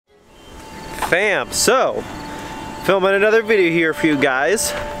fam, so filming another video here for you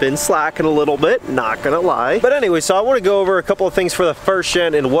guys. Been slacking a little bit, not gonna lie. But anyway, so I want to go over a couple of things for the first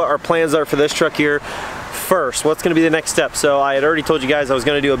gen and what our plans are for this truck here. First, what's going to be the next step? So I had already told you guys I was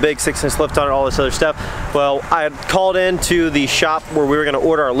going to do a big 6-inch lift on it, all this other stuff. Well, I had called into the shop where we were going to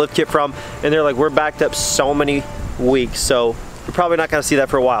order our lift kit from, and they're like, we're backed up so many weeks, so you're probably not going to see that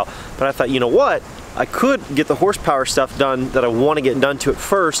for a while. But I thought, you know what? I could get the horsepower stuff done that I want to get done to it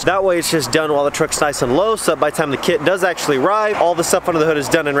first. That way it's just done while the truck's nice and low, so that by the time the kit does actually arrive, all the stuff under the hood is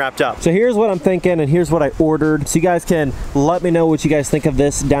done and wrapped up. So here's what I'm thinking, and here's what I ordered. So you guys can let me know what you guys think of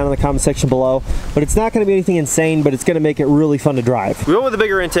this down in the comment section below. But it's not going to be anything insane, but it's going to make it really fun to drive. We went with a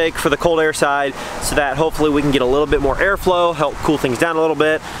bigger intake for the cold air side, so that hopefully we can get a little bit more airflow, help cool things down a little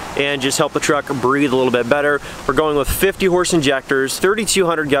bit, and just help the truck breathe a little bit better. We're going with 50 horse injectors,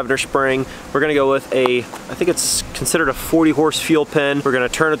 3200 governor spring. We're going to go with I think it's considered a 40 horse fuel pin. We're gonna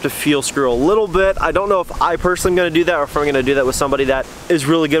turn up the fuel screw a little bit. I don't know if I personally am gonna do that or if I'm gonna do that with somebody that is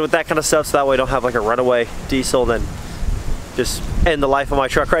really good with that kind of stuff, so that way I don't have like a runaway diesel, then just end the life of my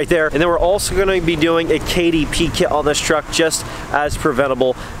truck right there. And then we're also going to be doing a KDP kit on this truck just as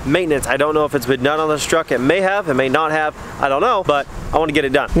preventable maintenance. I don't know if it's been done on this truck. It may have, it may not have, I don't know, but I want to get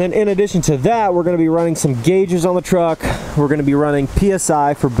it done. And in addition to that, we're going to be running some gauges on the truck. We're going to be running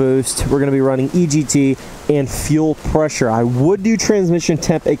PSI for boost. We're going to be running EGT and fuel pressure. I would do transmission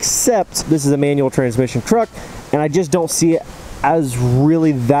temp, except this is a manual transmission truck, and I just don't see it as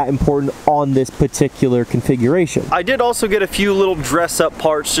really that important on this particular configuration. I did also get a few little dress up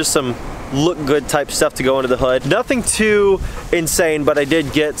parts, just some look good type stuff to go into the hood. Nothing too insane, but I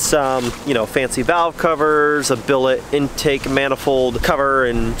did get some, you know, fancy valve covers, a billet intake manifold cover,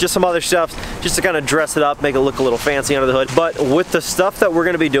 and just some other stuff just to kind of dress it up, make it look a little fancy under the hood. But with the stuff that we're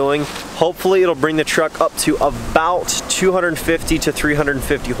going to be doing, hopefully it'll bring the truck up to about 250 to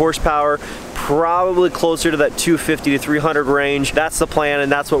 350 horsepower, probably closer to that 250 to 300 range. That's the plan,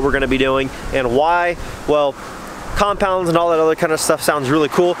 and that's what we're going to be doing. And why? Well, compounds and all that other kind of stuff sounds really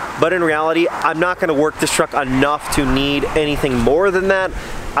cool, but in reality, I'm not going to work this truck enough to need anything more than that.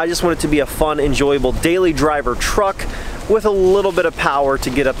 I just want it to be a fun, enjoyable daily driver truck with a little bit of power to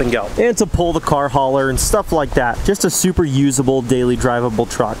get up and go, and to pull the car hauler and stuff like that. Just a super usable, daily drivable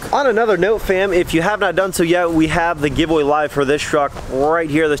truck. On another note, fam, if you have not done so yet, we have the giveaway live for this truck right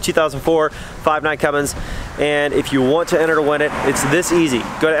here, this 2004 5.9 Cummins, and if you want to enter to win it, it's this easy.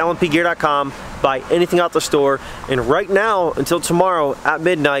 Go to lmpgear.com, buy anything out the store, and right now until tomorrow at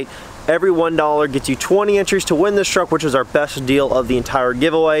midnight, every $1 gets you 20 entries to win this truck, which is our best deal of the entire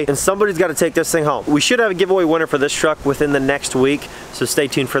giveaway, and somebody's got to take this thing home. We should have a giveaway winner for this truck within the next week, so stay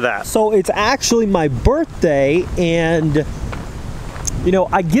tuned for that. So it's actually my birthday, and you know,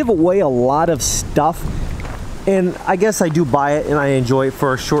 I give away a lot of stuff, and I guess I do buy it and I enjoy it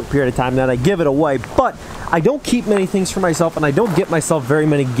for a short period of time, and then I give it away, but I don't keep many things for myself, and I don't get myself very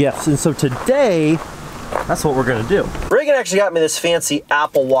many gifts. And so today, that's what we're gonna do. Reagan actually got me this fancy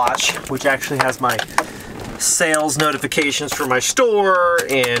Apple Watch, which actually has my sales notifications for my store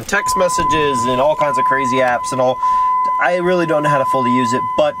and text messages and all kinds of crazy apps and all. I really don't know how to fully use it,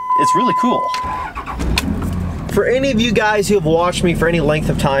 but it's really cool. For any of you guys who have watched me for any length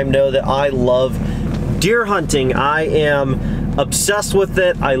of time know that I love deer hunting. I am obsessed with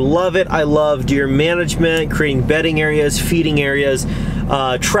it. I love it. I love deer management, creating bedding areas, feeding areas,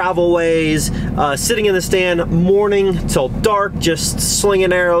 travel ways, sitting in the stand morning till dark, just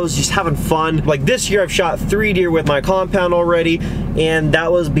slinging arrows, just having fun. Like this year I've shot 3 deer with my compound already, and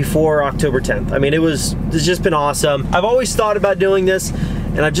that was before October 10th. I mean, it's just been awesome. I've always thought about doing this,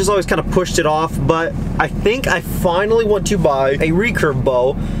 and I've just always kind of pushed it off, but I think I finally want to buy a recurve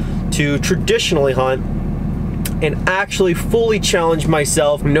bow to traditionally hunt and actually fully challenge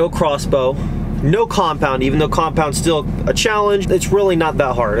myself. No crossbow, no compound, even though compound's still a challenge. It's really not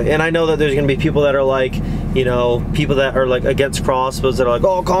that hard. And I know that there's gonna be people that are like, you know, people that are like against crossbows that are like,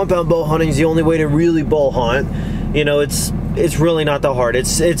 oh, compound bow hunting is the only way to really bow hunt. You know, it's really not that hard.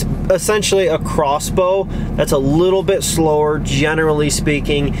 It's essentially a crossbow that's a little bit slower, generally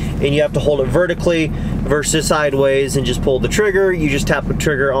speaking, and you have to hold it vertically versus sideways and just pull the trigger. You just tap the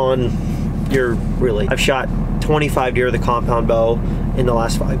trigger on your, really. I've shot 25 deer with a compound bow in the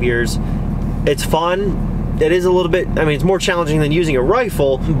last 5 years. It's fun. It is a little bit, I mean, it's more challenging than using a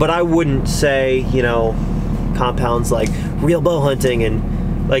rifle, but I wouldn't say, you know, compounds like real bow hunting,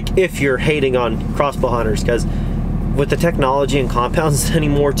 and like if you're hating on crossbow hunters, because with the technology and compounds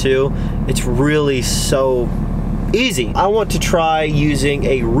anymore too, it's really so easy. I want to try using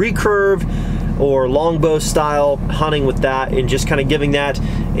a recurve or longbow style hunting with that, and just kind of giving that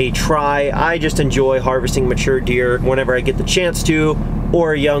a try. I just enjoy harvesting mature deer whenever I get the chance to,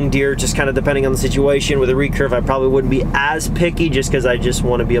 or a young deer, just kind of depending on the situation. With a recurve, I probably wouldn't be as picky just because I just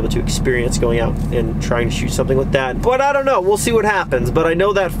want to be able to experience going out and trying to shoot something with that. But I don't know, we'll see what happens. But I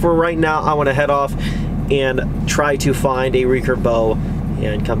know that for right now, I want to head off and try to find a recurve bow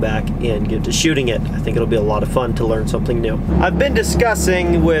and come back and get to shooting it. I think it'll be a lot of fun to learn something new. I've been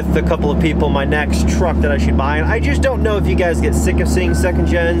discussing with a couple of people my next truck that I should buy, and I just don't know if you guys get sick of seeing second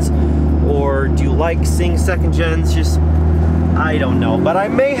gens, or do you like seeing second gens? Just, I don't know. But I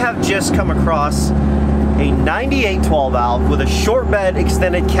may have just come across a 98 12 valve with a short bed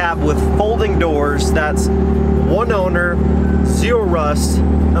extended cab with folding doors. That's one owner, zero rust,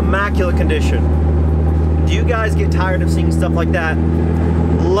 immaculate condition. Do you guys get tired of seeing stuff like that?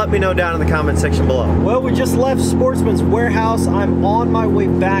 Let me know down in the comment section below. Well, we just left Sportsman's Warehouse. I'm on my way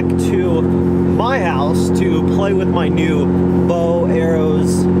back to my house to play with my new bow,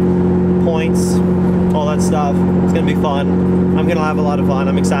 arrows, points, all that stuff. It's gonna be fun. I'm gonna have a lot of fun.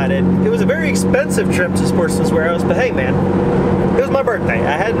 I'm excited. It was a very expensive trip to Sportsman's Warehouse, but hey man, it was my birthday.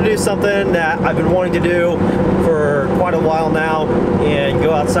 I had to do something that I've been wanting to do for quite a while now and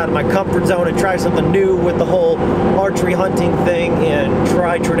go outside of my comfort zone and try something new with the whole archery hunting thing and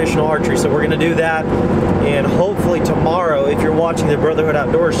try traditional archery. So we're gonna do that, and hopefully tomorrow, if you're watching the Brotherhood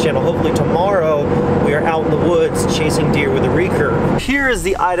Outdoors channel, hopefully tomorrow we are out in the woods chasing deer with a recurve. Here is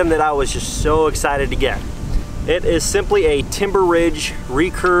the item that I was just so excited to get. It is simply a Timber Ridge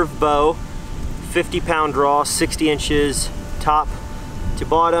recurve bow, 50-pound draw, 60 inches top to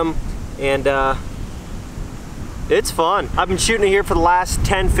bottom, and it's fun. I've been shooting it here for the last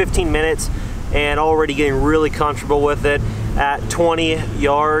 10-15 minutes and already getting really comfortable with it at 20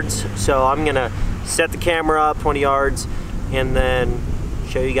 yards. So I'm gonna set the camera up 20 yards and then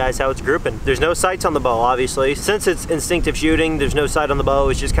show you guys how it's grouping. There's no sights on the bow, obviously. Since it's instinctive shooting, there's no sight on the bow.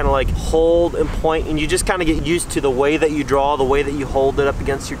 It's just kind of like hold and point, and you just kind of get used to the way that you draw, the way that you hold it up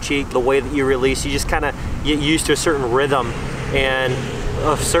against your cheek, the way that you release. You just kind of get used to a certain rhythm and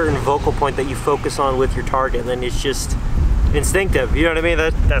a certain vocal point that you focus on with your target, and then it's just instinctive. You know what I mean?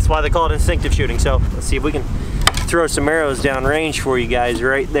 That's why they call it instinctive shooting. So let's see if we can throw some arrows down range for you guys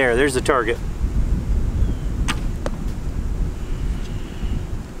right there. There's the target.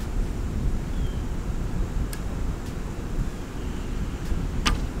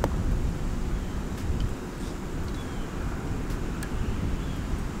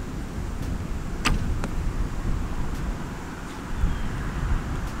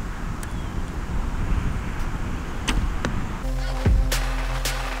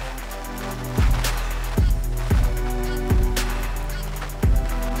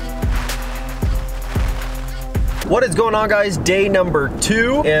 What is going on, guys? Day number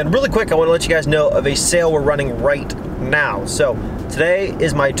 2, and really quick, I want to let you guys know of a sale we're running right now. So today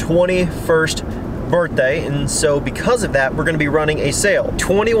is my 21st birthday, and so because of that, we're going to be running a sale.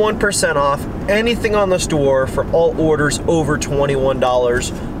 21% off anything on the store for all orders over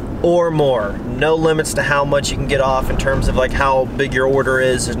 $21 or more. No limits to how much you can get off in terms of like how big your order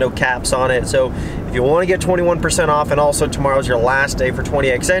is. There's no caps on it. So if you want to get 21% off, and also tomorrow's your last day for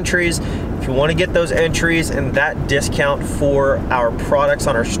 20X entries, if you want to get those entries and that discount for our products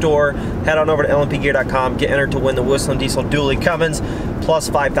on our store, head on over to lmpgear.com, get entered to win the Whistling Diesel Dually Cummins plus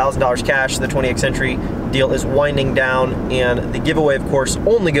 $5,000 cash. The 20X entry deal is winding down, and the giveaway, of course,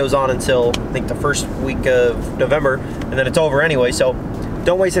 only goes on until I think the first week of November, and then it's over anyway. So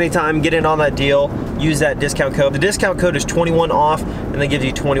don't waste any time, get in on that deal, use that discount code. The discount code is 21 off, and that gives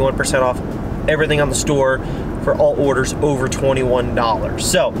you 21% off everything on the store for all orders over $21.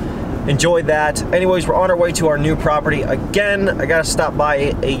 So enjoy that. Anyways, we're on our way to our new property. Again, I gotta stop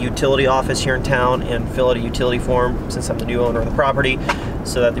by a utility office here in town and fill out a utility form since I'm the new owner of the property,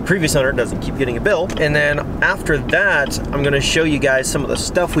 so that the previous owner doesn't keep getting a bill. And then after that, I'm gonna show you guys some of the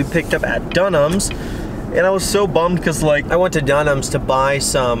stuff we picked up at Dunham's. And I was so bummed because like I went to Dunham's to buy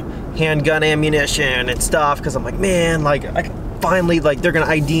some handgun ammunition and stuff because I'm like, man, like I can finally, like, they're gonna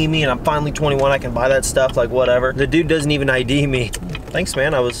ID me and I'm finally 21, I can buy that stuff, like whatever. The dude doesn't even ID me. Thanks,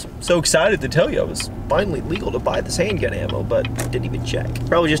 man. I was so excited to tell you I was finally legal to buy this handgun ammo, but didn't even check.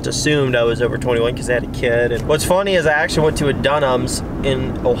 Probably just assumed I was over 21 because I had a kid. And what's funny is I actually went to a Dunham's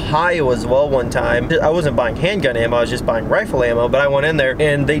in Ohio as well one time. I wasn't buying handgun ammo, I was just buying rifle ammo, but I went in there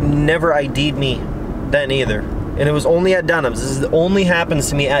and they never ID'd me then either. And it was only at Dunham's. This only happens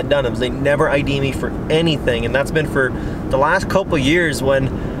to me at Dunham's. They never ID me for anything, and that's been for the last couple years when,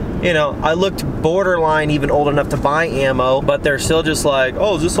 you know, I looked borderline even old enough to buy ammo, but they're still just like,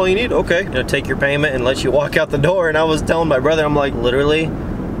 oh, is this all you need? Okay. You know, take your payment and let you walk out the door. And I was telling my brother, I'm like, literally,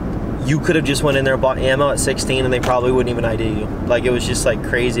 you could have just went in there and bought ammo at 16 and they probably wouldn't even ID you. Like, it was just like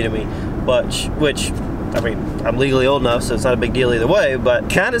crazy to me. But, which, I mean, I'm legally old enough, so it's not a big deal either way, but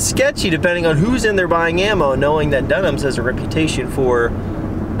kind of sketchy depending on who's in there buying ammo, knowing that Dunham's has a reputation for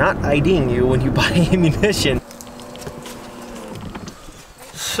not IDing you when you buy ammunition.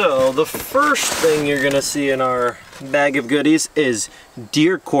 So the first thing you're gonna see in our bag of goodies is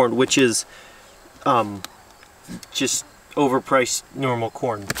deer corn, which is just overpriced normal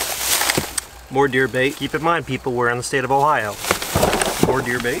corn. More deer bait. Keep in mind, people, we're in the state of Ohio. More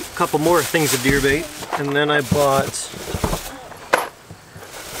deer bait. A couple more things of deer bait. And then I bought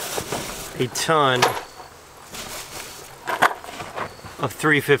a ton of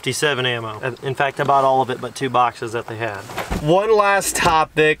 357 ammo. In fact, I bought all of it but 2 boxes that they had. One last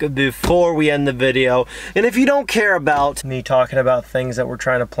topic before we end the video, and if you don't care about me talking about things that we're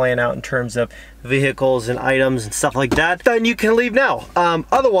trying to plan out in terms of vehicles and items and stuff like that, then you can leave now.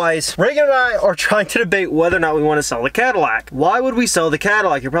 Otherwise, Reagan and I are trying to debate whether or not we want to sell the Cadillac. Why would we sell the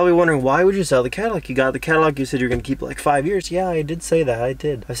Cadillac? You're probably wondering, why would you sell the Cadillac? You got the Cadillac, you said you're going to keep it like 5 years. Yeah, I did say that, I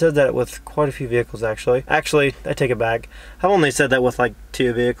did. I said that with quite a few vehicles, actually. Actually, I take it back. I've only said that with like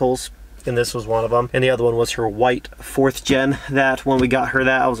 2 vehicles. And this was one of them. And the other one was her white 4th gen that when we got her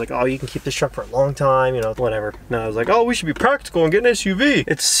that, I was like, oh, you can keep this truck for a long time, you know, whatever. And I was like, oh, we should be practical and get an SUV.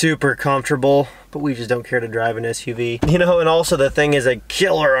 It's super comfortable, but we just don't care to drive an SUV. You know, and also the thing is a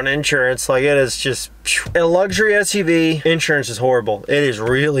killer on insurance. Like, it is just, a luxury SUV, insurance is horrible. It is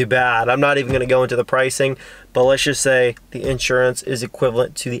really bad. I'm not even gonna go into the pricing, but let's just say the insurance is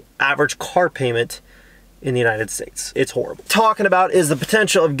equivalent to the average car payment in the United States. It's horrible. Talking about is the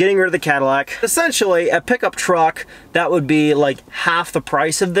potential of getting rid of the Cadillac. Essentially, a pickup truck that would be like half the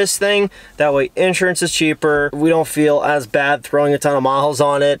price of this thing. That way insurance is cheaper. We don't feel as bad throwing a ton of miles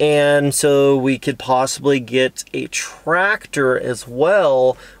on it. And so we could possibly get a tractor as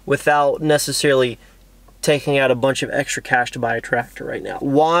well without necessarily taking out a bunch of extra cash to buy a tractor right now.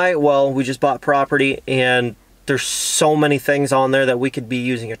 Why? Well, we just bought property and there's so many things on there that we could be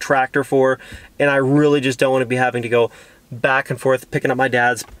using a tractor for, and I really just don't want to be having to go back and forth picking up my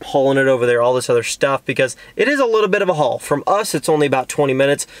dad's, hauling it over there, all this other stuff, because it is a little bit of a haul. From us, it's only about 20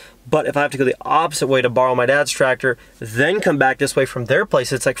 minutes, but if I have to go the opposite way to borrow my dad's tractor, then come back this way from their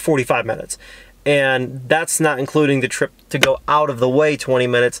place, it's like 45 minutes. And that's not including the trip to go out of the way 20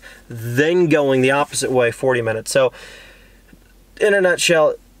 minutes, then going the opposite way 40 minutes. So in a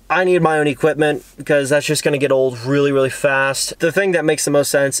nutshell, I need my own equipment because that's just going to get old really, really fast. The thing that makes the most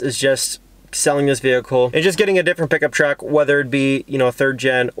sense is just selling this vehicle and just getting a different pickup truck, whether it be, you know, a 3rd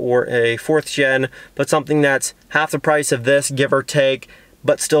gen or a 4th gen, but something that's half the price of this, give or take,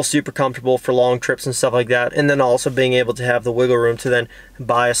 but still super comfortable for long trips and stuff like that. And then also being able to have the wiggle room to then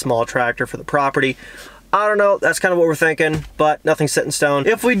buy a small tractor for the property. I don't know, that's kind of what we're thinking, but nothing's set in stone.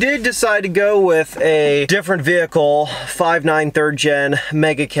 If we did decide to go with a different vehicle, 5.9 3rd gen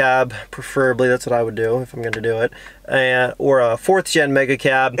mega cab, preferably, that's what I would do if I'm going to do it, or a 4th gen mega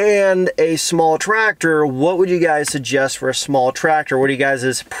cab, and a small tractor, what would you guys suggest for a small tractor? What are you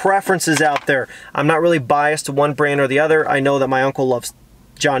guys' preferences out there? I'm not really biased to one brand or the other. I know that my uncle loves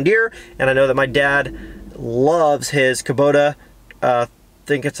John Deere, and I know that my dad loves his Kubota, I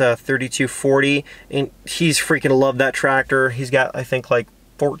think it's a 3240, and he's freaking loved that tractor. He's got, I think, like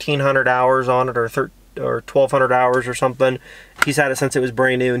 1,400 hours on it, or 1,200 hours or something. He's had it since it was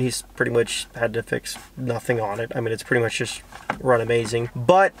brand new, and he's pretty much had to fix nothing on it. I mean, it's pretty much just run amazing.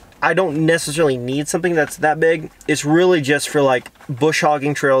 But I don't necessarily need something that's that big. It's really just for like bush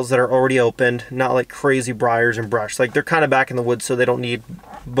hogging trails that are already opened, not like crazy briars and brush. Like, they're kind of back in the woods, so they don't need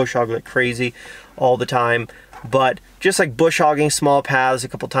bush hog like crazy all the time. But just like bush hogging small paths a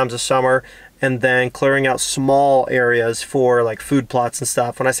couple times a summer, and then clearing out small areas for like food plots and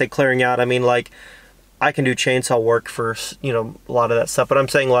stuff. When I say clearing out, I mean like I can do chainsaw work for, you know, a lot of that stuff, but I'm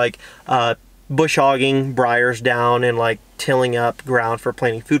saying like bush hogging briars down and like tilling up ground for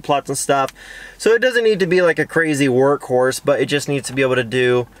planting food plots and stuff. So it doesn't need to be like a crazy workhorse, but it just needs to be able to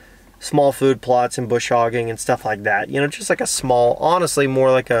do small food plots and bush hogging and stuff like that. You know, just like a small, honestly,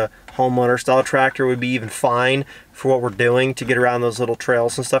 more like a homeowner style tractor would be even fine for what we're doing to get around those little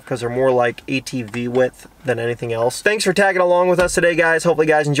trails and stuff, because they're more like ATV width than anything else. Thanks for tagging along with us today, guys. Hopefully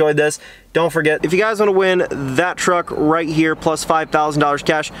you guys enjoyed this. Don't forget, if you guys want to win that truck right here plus $5,000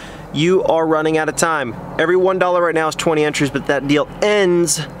 cash, you are running out of time. Every $1 right now is 20 entries, but that deal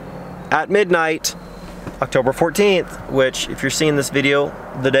ends at midnight October 14th, which if you're seeing this video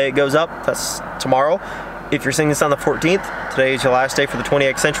the day it goes up, that's tomorrow. If you're seeing this on the 14th, today is your last day for the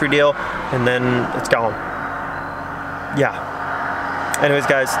 20X Century deal, and then it's gone. Yeah. Anyways,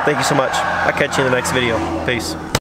 guys, thank you so much. I'll catch you in the next video. Peace.